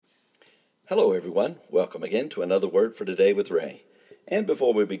Hello, everyone. Welcome again to another Word for Today with Ray. And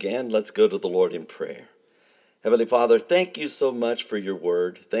before we begin, let's go to the Lord in prayer. Heavenly Father, thank you so much for your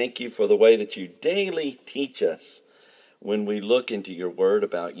Word. Thank you for the way that you daily teach us when we look into your Word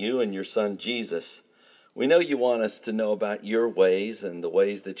about you and your Son, Jesus. We know you want us to know about your ways and the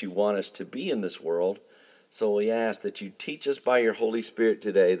ways that you want us to be in this world. So we ask that you teach us by your Holy Spirit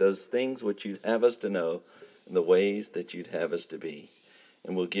today those things which you'd have us to know and the ways that you'd have us to be.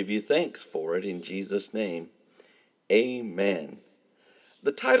 And we'll give you thanks for it in Jesus' name. Amen.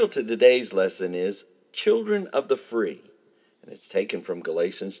 The title to today's lesson is Children of the Free, and it's taken from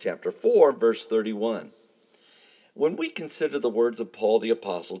Galatians chapter 4, verse 31. When we consider the words of Paul the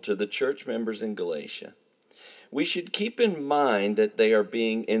Apostle to the church members in Galatia, we should keep in mind that they are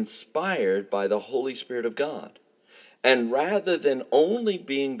being inspired by the Holy Spirit of God. And rather than only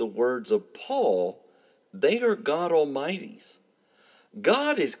being the words of Paul, they are God Almighty's.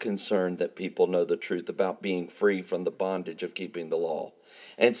 God is concerned that people know the truth about being free from the bondage of keeping the law.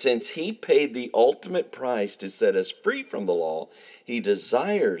 And since he paid the ultimate price to set us free from the law, he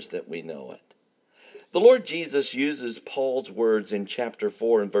desires that we know it. The Lord Jesus uses Paul's words in chapter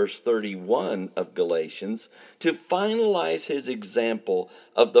 4 and verse 31 of Galatians to finalize his example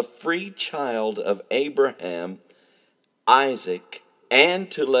of the free child of Abraham, Isaac, and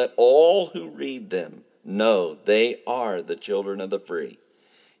to let all who read them know they are the children of the free.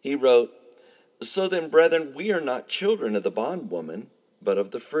 He wrote, "So then, brethren, we are not children of the bondwoman, but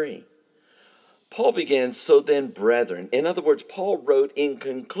of the free." Paul begins, "So then, brethren." In other words, Paul wrote in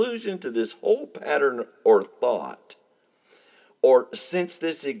conclusion to this whole pattern or thought, or since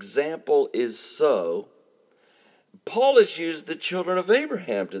this example is so, Paul has used the children of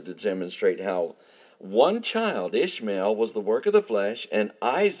Abraham to demonstrate how one child, Ishmael, was the work of the flesh, and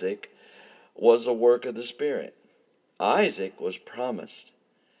Isaac was a work of the Spirit. Isaac was promised,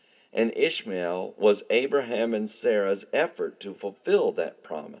 and Ishmael was Abraham and Sarah's effort to fulfill that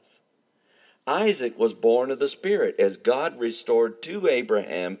promise. Isaac was born of the Spirit as God restored to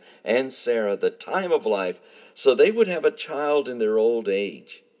Abraham and Sarah the time of life so they would have a child in their old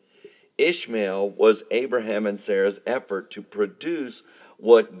age. Ishmael was Abraham and Sarah's effort to produce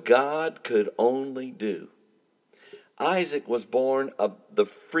what God could only do. Isaac was born of the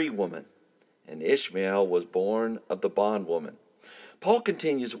free woman, and Ishmael was born of the bondwoman. Paul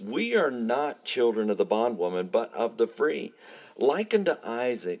continues, "We are not children of the bondwoman, but of the free. Like unto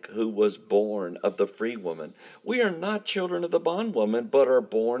Isaac, who was born of the free woman, we are not children of the bondwoman, but are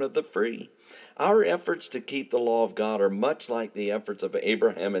born of the free. Our efforts to keep the law of God are much like the efforts of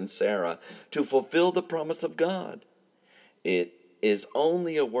Abraham and Sarah to fulfill the promise of God. It is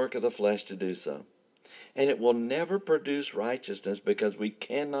only a work of the flesh to do so. And it will never produce righteousness because we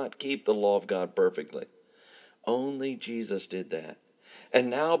cannot keep the law of God perfectly. Only Jesus did that. And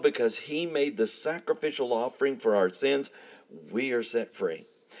now because he made the sacrificial offering for our sins, we are set free.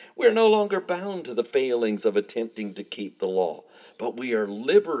 We are no longer bound to the failings of attempting to keep the law, but we are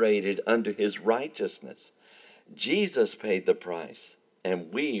liberated unto his righteousness. Jesus paid the price,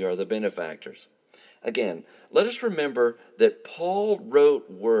 and we are the benefactors." Again, let us remember that Paul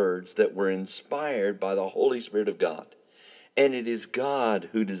wrote words that were inspired by the Holy Spirit of God. And it is God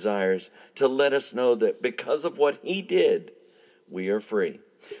who desires to let us know that because of what he did, we are free.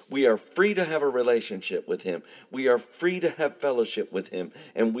 We are free to have a relationship with him. We are free to have fellowship with him.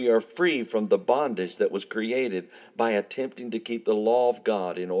 And we are free from the bondage that was created by attempting to keep the law of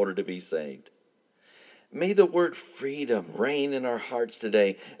God in order to be saved. May the word freedom reign in our hearts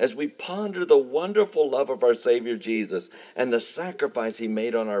today as we ponder the wonderful love of our Savior Jesus and the sacrifice he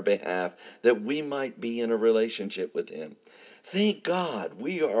made on our behalf that we might be in a relationship with him. Thank God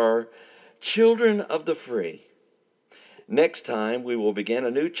we are children of the free. Next time we will begin a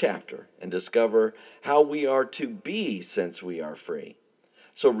new chapter and discover how we are to be since we are free.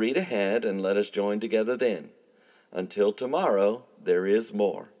 So read ahead and let us join together then. Until tomorrow, there is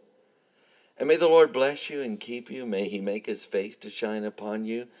more. And may the Lord bless you and keep you. May he make his face to shine upon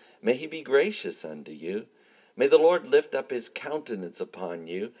you. May he be gracious unto you. May the Lord lift up his countenance upon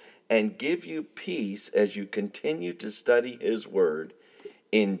you and give you peace as you continue to study his word.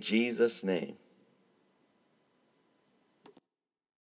 In Jesus' name.